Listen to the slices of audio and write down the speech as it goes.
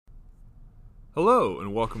Hello,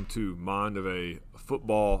 and welcome to Mind of a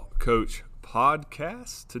Football Coach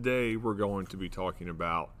podcast. Today, we're going to be talking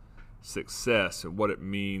about success and what it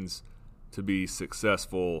means to be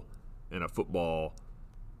successful in a football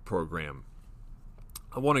program.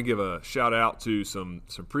 I want to give a shout out to some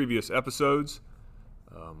previous episodes.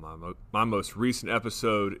 My most recent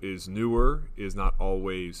episode is Newer is Not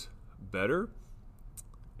Always Better.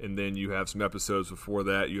 And then you have some episodes before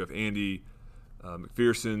that. You have Andy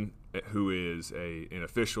McPherson, who is an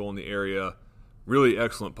official in the area. Really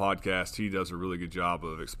excellent podcast. He does a really good job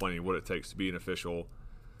of explaining what it takes to be an official.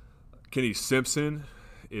 Kenny Simpson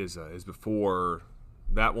is before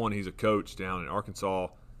that one. He's a coach down in Arkansas.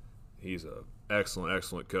 He's an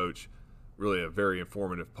excellent coach. Really a very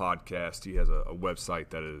informative podcast. He has a website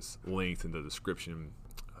that is linked in the description.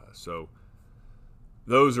 So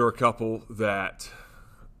those are a couple that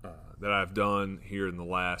I've done here in the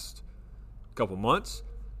last couple months,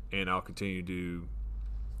 and I'll continue to do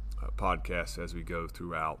podcasts as we go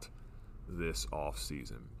throughout this off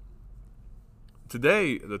season.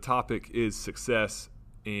 Today, the topic is success,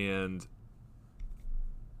 and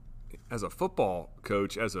as a football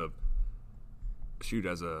coach, as a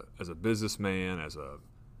businessman, as a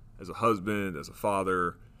husband, as a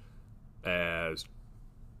father, and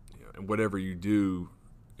whatever you do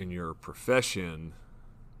in your profession,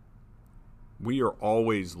 we are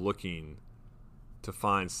always looking to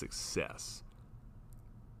find success.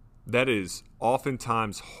 That is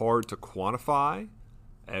oftentimes hard to quantify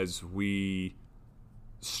as we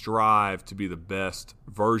strive to be the best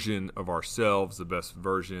version of ourselves, the best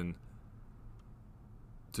version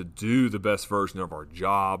to do the best version of our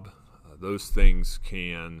job. Those things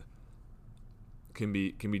can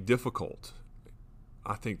be difficult.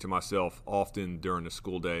 I think to myself often during the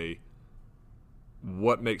school day,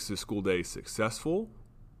 what makes the school day successful?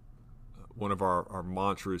 One of our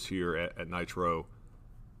mantras here at Nitro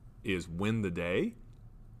is win the day.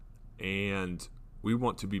 And we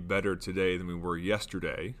want to be better today than we were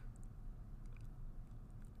yesterday.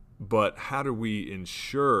 But how do we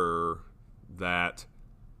ensure that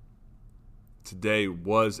today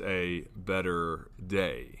was a better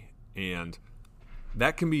day? And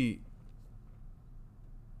that can be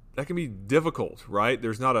difficult, right?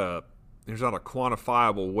 There's not a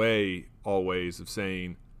quantifiable way always of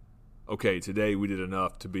saying, okay, today we did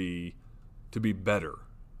enough to be better,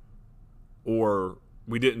 or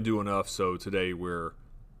we didn't do enough, so today we're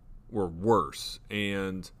worse.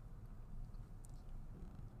 And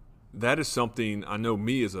that is something I know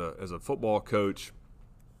me as a football coach,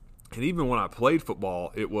 and even when I played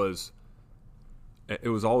football, it was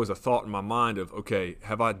always a thought in my mind of, okay,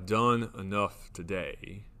 have I done enough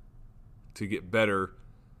today to get better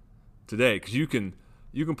today? Because you can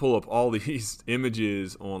pull up all these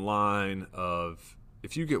images online of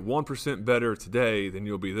if you get 1% better today, then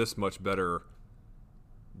you'll be this much better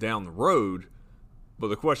down the road. But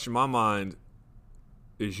the question in my mind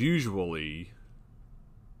is usually,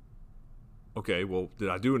 okay, well, did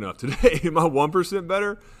I do enough today? Am I 1%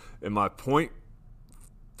 better? Am I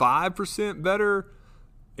 0.5% better?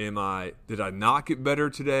 Did I not get better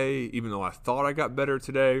today, even though I thought I got better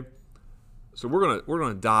today? So we're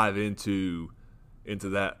gonna dive into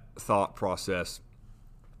that thought process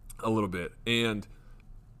a little bit. And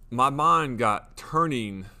my mind got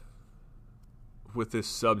turning with this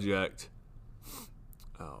subject,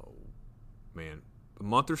 a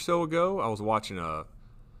month or so ago. I was watching an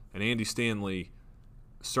Andy Stanley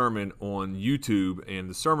sermon on YouTube, and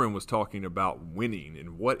the sermon was talking about winning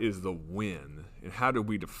and what is the win and how do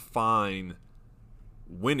we define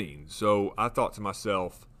winning. So I thought to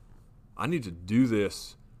myself, I need to do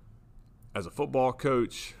this as a football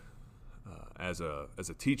coach, as a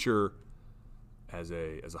teacher, as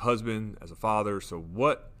a husband, as a father. So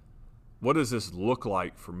what does this look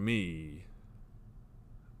like for me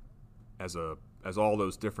as all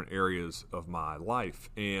those different areas of my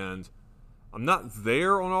life? And I'm not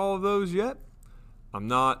there on all of those yet. I'm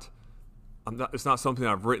not. It's not something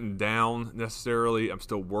I've written down necessarily. I'm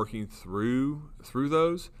still working through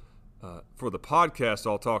those. For the podcast,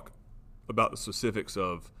 I'll talk about the specifics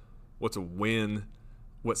of what's a win,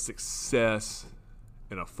 what's success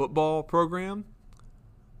in a football program.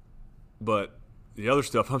 But the other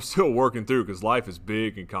stuff I'm still working through because life is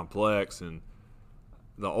big and complex. And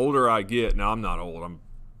the older I get, now I'm not old, I'm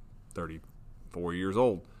 34 years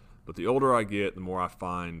old. But the older I get, the more I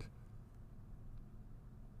find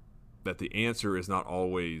that the answer is not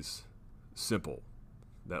always simple.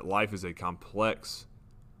 That life is a complex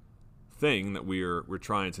thing that we're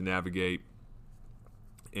trying to navigate,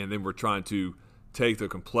 and then we're trying to take the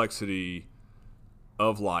complexity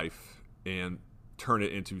of life and turn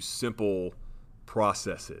it into simple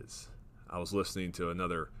processes. I was listening to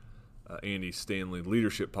another Andy Stanley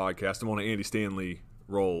leadership podcast. I'm on an Andy Stanley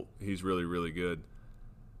roll. He's really, really good.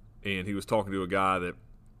 And he was talking to a guy that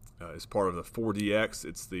is part of the 4DX.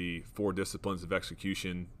 It's the 4 Disciplines of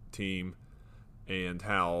Execution team, and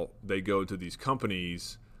how they go to these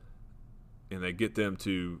companies and they get them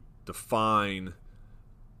to define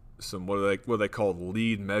some what they call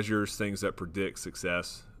lead measures, things that predict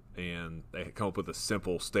success. And they come up with a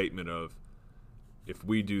simple statement of, if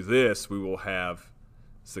we do this, we will have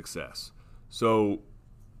success. So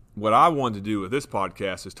what I wanted to do with this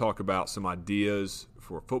podcast is talk about some ideas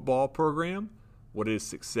for a football program. What is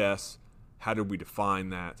success? How do we define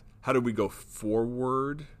that? How do we go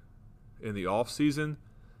forward in the off season?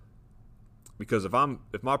 Because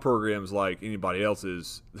if my program's like anybody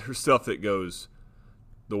else's, there's stuff that goes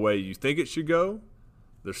the way you think it should go.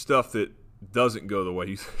 There's stuff that doesn't go the way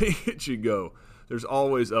you think it should go. There's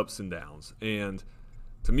always ups and downs. And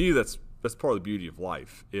to me, that's part of the beauty of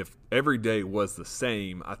life. If every day was the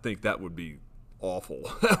same, I think that would be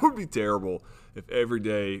awful. That would be terrible if every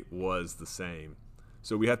day was the same.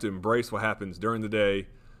 So we have to embrace what happens during the day.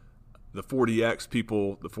 The 4DX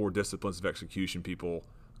people, the 4 Disciplines of Execution people,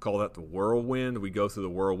 call that the whirlwind. We go through the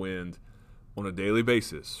whirlwind on a daily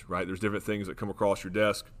basis, right? There's different things that come across your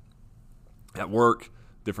desk at work,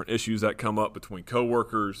 different issues that come up between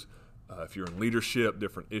coworkers. If you're in leadership,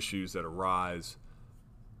 different issues that arise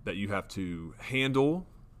that you have to handle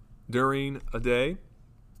during a day.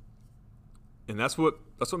 And that's what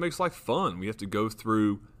makes life fun. We have to go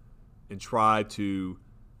through and try to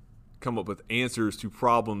come up with answers to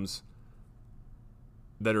problems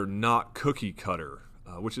that are not cookie cutter,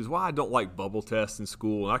 which is why I don't like bubble tests in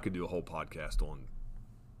school. And I could do a whole podcast on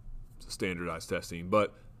standardized testing,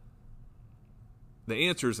 but the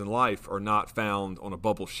answers in life are not found on a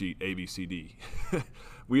bubble sheet A, B, C, D.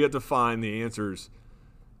 We have to find the answers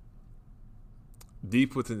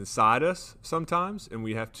deep within inside us sometimes, and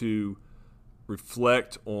we have to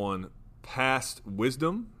reflect on past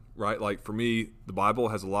wisdom, right? Like for me, the Bible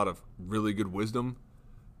has a lot of really good wisdom,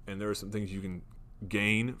 and there are some things you can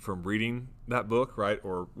gain from reading that book, right?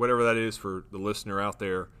 Or whatever that is for the listener out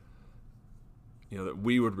there, that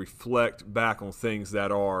we would reflect back on things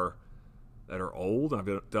that are old.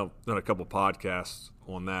 I've done a couple podcasts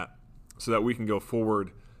on that so that we can go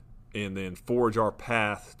forward and then forge our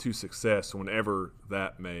path to success whenever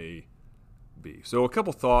that may be. So a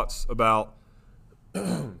couple thoughts about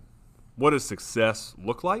what does success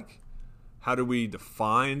look like? How do we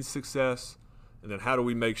define success? And then how do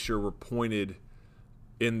we make sure we're pointed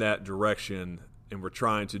in that direction and we're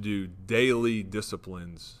trying to do daily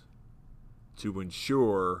disciplines to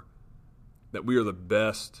ensure that we are the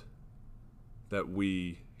best that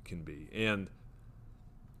we can be. And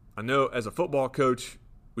I know as a football coach,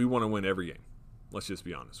 we want to win every game. Let's just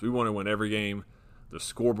be honest. We want to win every game. The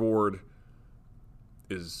scoreboard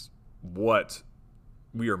is what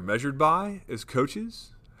we are measured by as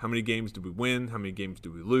coaches. How many games do we win? How many games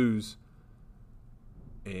do we lose?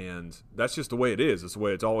 And that's just the way it is. It's the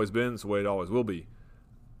way it's always been. It's the way it always will be.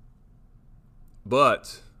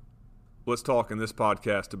 But let's talk in this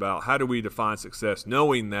podcast about how do we define success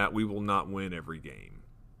knowing that we will not win every game.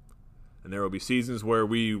 And there will be seasons where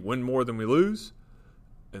we win more than we lose,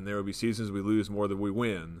 and there will be seasons we lose more than we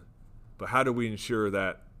win. But how do we ensure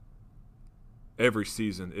that every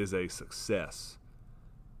season is a success?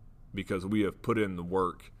 Because we have put in the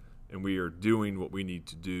work and we are doing what we need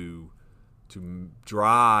to do to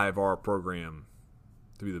drive our program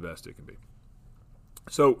to be the best it can be.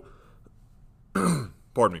 So,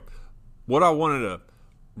 pardon me. What I wanted to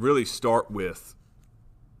really start with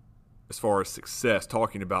as far as success,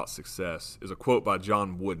 talking about success, is a quote by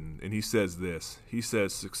John Wooden, and he says this. He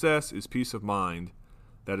says, "Success is peace of mind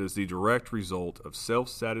that is the direct result of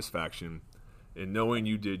self-satisfaction in knowing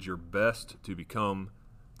you did your best to become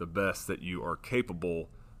the best that you are capable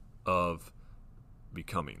of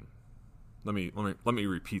becoming." Let me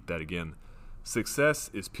repeat that again. Success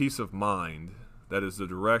is peace of mind that is the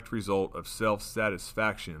direct result of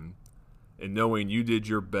self-satisfaction in knowing you did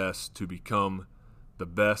your best to become the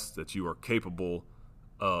best that you are capable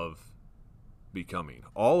of becoming.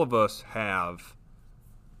 All of us have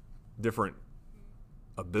different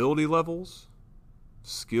ability levels,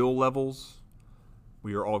 skill levels.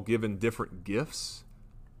 We are all given different gifts.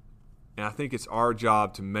 And I think it's our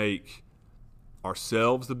job to make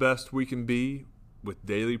ourselves the best we can be with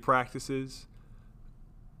daily practices.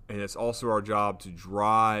 And it's also our job to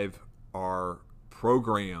drive our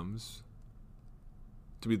programs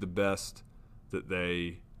to be the best that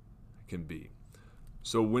they can be.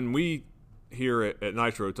 So when we here at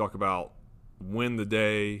Nitro talk about win the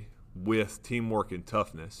day, with teamwork and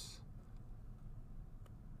toughness.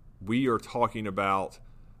 We are talking about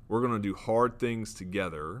we're going to do hard things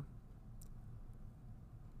together,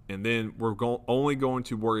 and then we're only going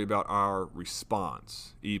to worry about our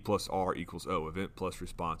response. E plus R equals O. Event plus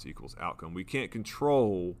response equals outcome. We can't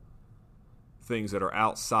control things that are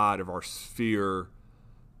outside of our sphere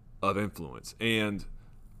of influence. And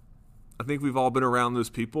I think we've all been around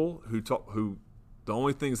those people who the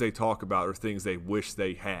only things they talk about are things they wish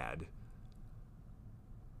they had.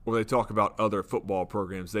 Or they talk about other football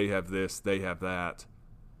programs. They have this, they have that.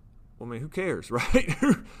 Well, I mean, who cares, right?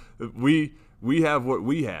 We have what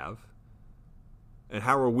we have. And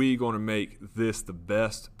how are we going to make this the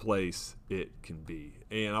best place it can be?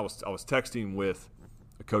 And I was texting with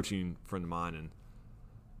a coaching friend of mine, and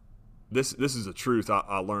this is a truth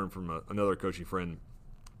I learned from another coaching friend,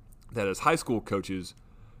 that as high school coaches,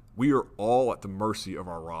 we are all at the mercy of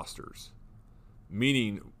our rosters.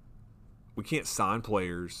 Meaning, we can't sign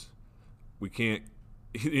players. We can't,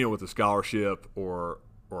 with a scholarship or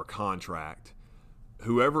a contract.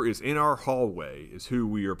 Whoever is in our hallway is who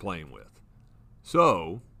we are playing with.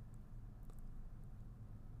 So,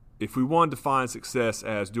 if we want to define success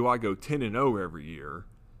as, do I go 10-0 every year,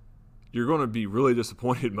 you're going to be really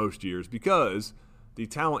disappointed most years, because the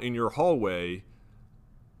talent in your hallway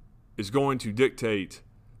is going to dictate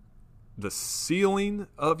the ceiling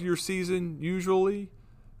of your season usually,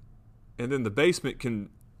 and then the basement can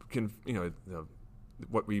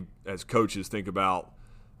what we as coaches think about,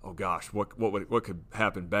 oh gosh, what could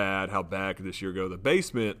happen bad? How bad could this year go? The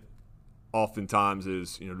basement oftentimes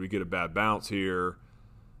is, do we get a bad bounce here?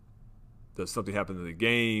 Does something happen in the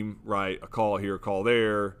game, right? A call here, a call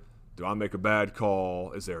there. Do I make a bad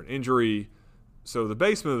call? Is there an injury? So the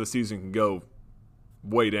basement of the season can go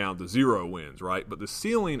way down to 0 wins, right? But the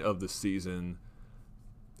ceiling of the season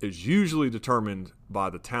is usually determined by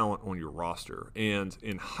the talent on your roster. And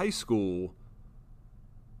in high school,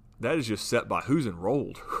 that is just set by who's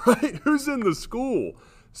enrolled, right? Who's in the school.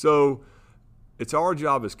 So it's our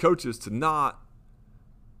job as coaches to not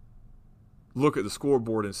look at the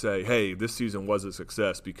scoreboard and say, hey, this season was a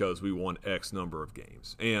success because we won X number of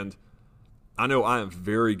games. And I know I am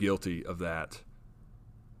very guilty of that.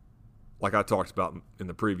 Like I talked about in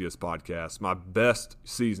the previous podcast, my best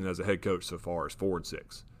season as a head coach so far is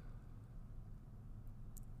 4-6.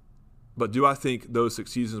 But do I think those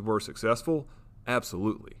 6 seasons were successful?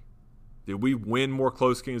 Absolutely. Did we win more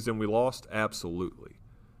close games than we lost? Absolutely.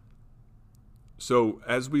 So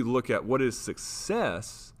as we look at what is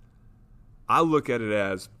success, I look at it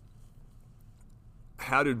as,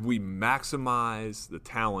 how did we maximize the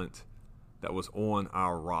talent that was on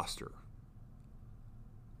our roster?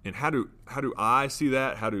 And how do I see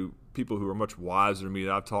that? How do people who are much wiser than me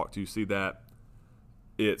that I've talked to see that?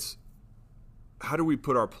 It's, how do we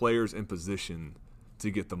put our players in position to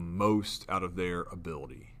get the most out of their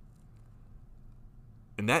ability?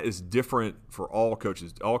 And that is different for all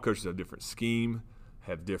coaches. All coaches have different scheme,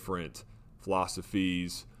 have different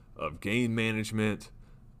philosophies of game management.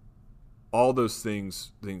 All those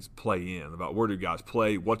things play in about where do guys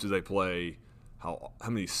play, what do they play, how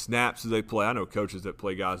many snaps do they play. I know coaches that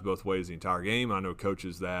play guys both ways the entire game. I know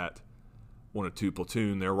coaches that want to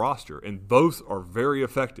platoon their roster, and both are very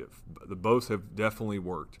effective. The both have definitely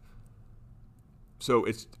worked. So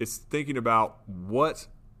it's thinking about, what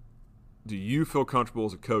do you feel comfortable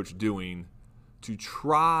as a coach doing to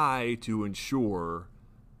try to ensure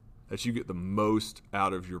that you get the most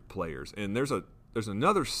out of your players. And there's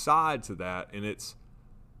another side to that, and it's,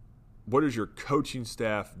 what is your coaching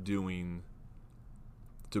staff doing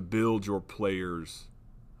to build your players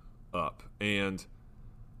up? And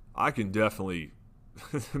I can definitely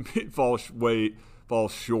fall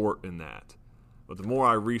short in that. But the more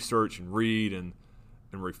I research and read and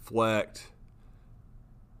reflect,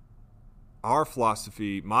 my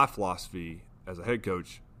philosophy as a head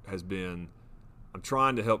coach has been, I'm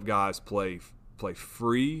trying to help guys play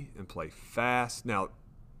free and play fast. Now,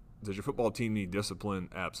 does your football team need discipline?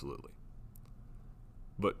 Absolutely.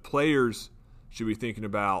 But players should be thinking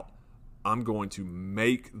about, I'm going to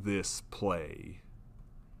make this play,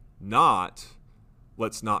 not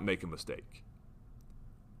let's not make a mistake.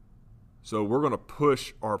 So we're going to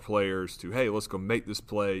push our players to, hey, let's go make this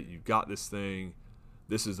play. You've got this thing.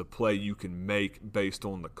 This is a play you can make based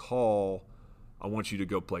on the call. I want you to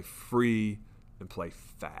go play free and play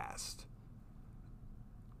fast.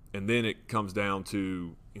 And then it comes down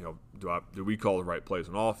to, do we call the right plays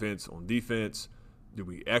on offense, on defense? Do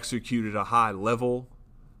we execute at a high level?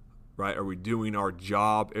 Right? Are we doing our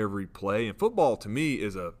job every play? And football, to me,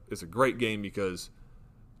 is a great game because,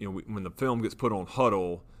 when the film gets put on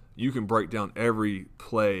huddle you can break down every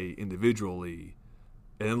play individually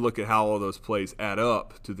and then look at how all those plays add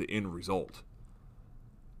up to the end result.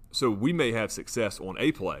 So we may have success on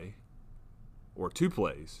a play or 2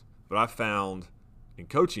 plays, but I found in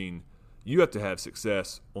coaching, you have to have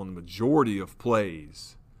success on the majority of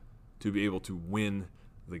plays to be able to win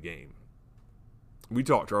the game. We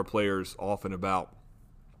talk to our players often about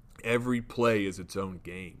every play is its own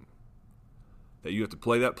game. That you have to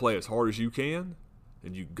play that play as hard as you can,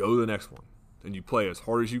 and you go to the next one. And you play as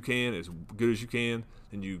hard as you can, as good as you can,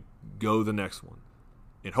 and you go to the next one.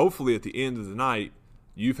 And hopefully at the end of the night,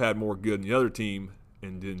 you've had more good than the other team,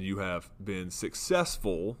 and then you have been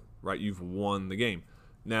successful, right? You've won the game.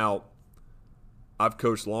 Now, I've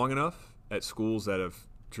coached long enough at schools that have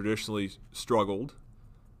traditionally struggled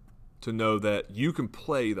to know that you can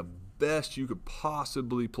play the best you could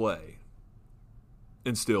possibly play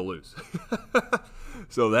and still lose.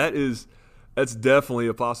 So that's definitely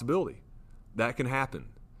a possibility. That can happen.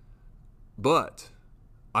 But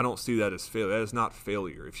I don't see that as failure. That is not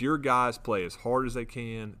failure. If your guys play as hard as they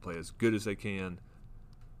can, play as good as they can,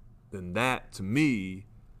 then that, to me,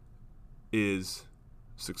 is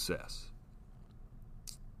success.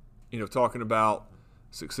 Talking about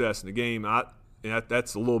success in the game,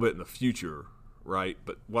 that's a little bit in the future, right?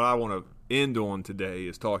 But what I want to end on today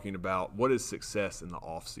is talking about what is success in the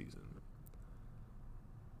off season.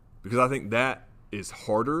 Because I think that is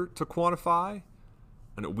harder to quantify.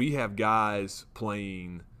 And we have guys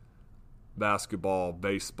playing basketball,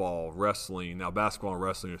 baseball, wrestling. Now, basketball and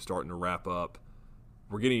wrestling are starting to wrap up.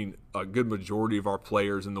 We're getting a good majority of our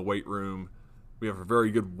players in the weight room. We have a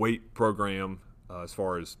very good weight program as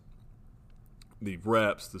far as the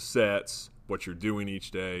reps, the sets, what you're doing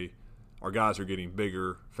each day. Our guys are getting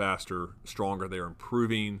bigger, faster, stronger. They're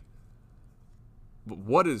improving. But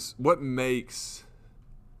what makes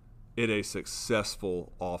it a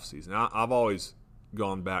successful offseason? I've always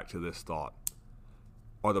gone back to this thought.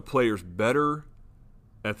 Are the players better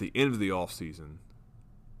at the end of the offseason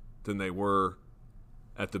than they were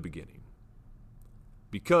at the beginning?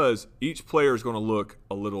 Because each player is going to look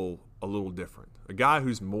a little different. A guy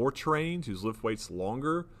who's more trained, who's lift weights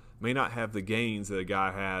longer, may not have the gains that a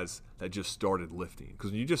guy has that just started lifting.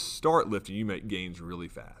 Because when you just start lifting, you make gains really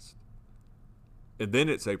fast. And then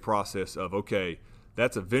it's a process of, okay,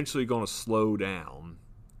 that's eventually going to slow down.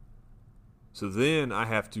 So then I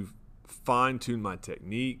have to fine-tune my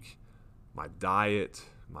technique, my diet,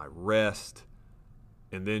 my rest,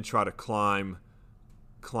 and then try to climb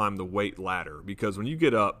the weight ladder. Because when you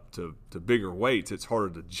get up to bigger weights, it's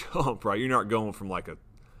harder to jump, right? You're not going from like a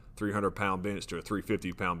 300-pound bench to a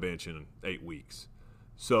 350-pound bench in 8 weeks.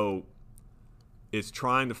 So it's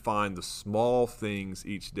trying to find the small things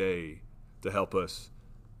each day to help us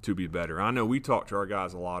to be better. I know we talk to our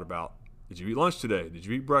guys a lot about, did you eat lunch today? Did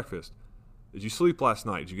you eat breakfast? Did you sleep last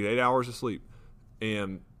night? Did you get 8 hours of sleep?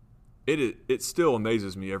 And it still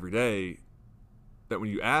amazes me every day that when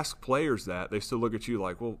you ask players that, they still look at you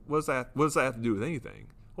like, well, what does that have to do with anything?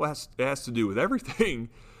 Well, it has to do with everything,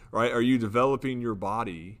 right? Are you developing your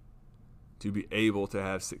body to be able to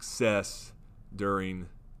have success during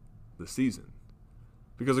the season?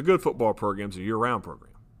 Because a good football program is a year-round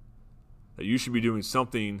program. That you should be doing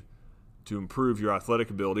something to improve your athletic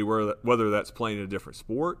ability, whether that's playing a different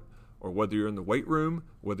sport or whether you're in the weight room,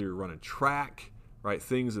 whether you're running track, right?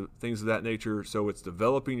 Things of that nature. So it's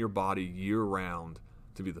developing your body year-round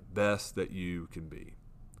to be the best that you can be.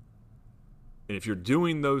 And if you're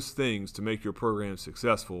doing those things to make your program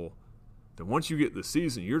successful, then once you get the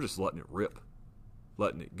season, you're just letting it rip,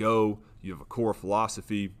 letting it go. You have a core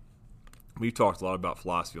philosophy. We've talked a lot about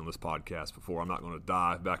philosophy on this podcast before. I'm not going to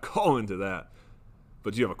dive back all into that.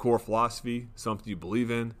 But you have a core philosophy, something you believe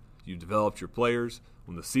in. You developed your players.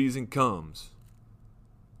 When the season comes,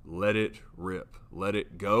 let it rip. Let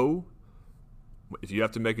it go. If you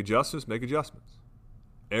have to make adjustments, make adjustments.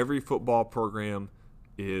 Every football program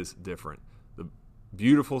is different. The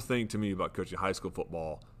beautiful thing to me about coaching high school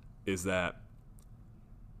football is that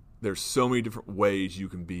there's so many different ways you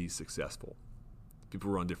can be successful.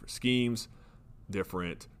 People run different schemes,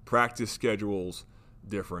 different practice schedules,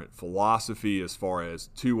 different philosophy as far as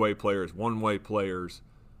two-way players, one-way players.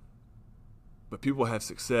 But people have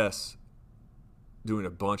success doing a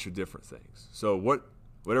bunch of different things. So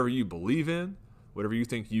whatever you believe in, whatever you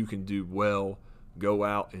think you can do well, go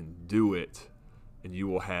out and do it, and you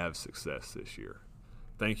will have success this year.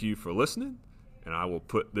 Thank you for listening, and I will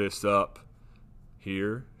put this up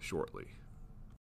here shortly.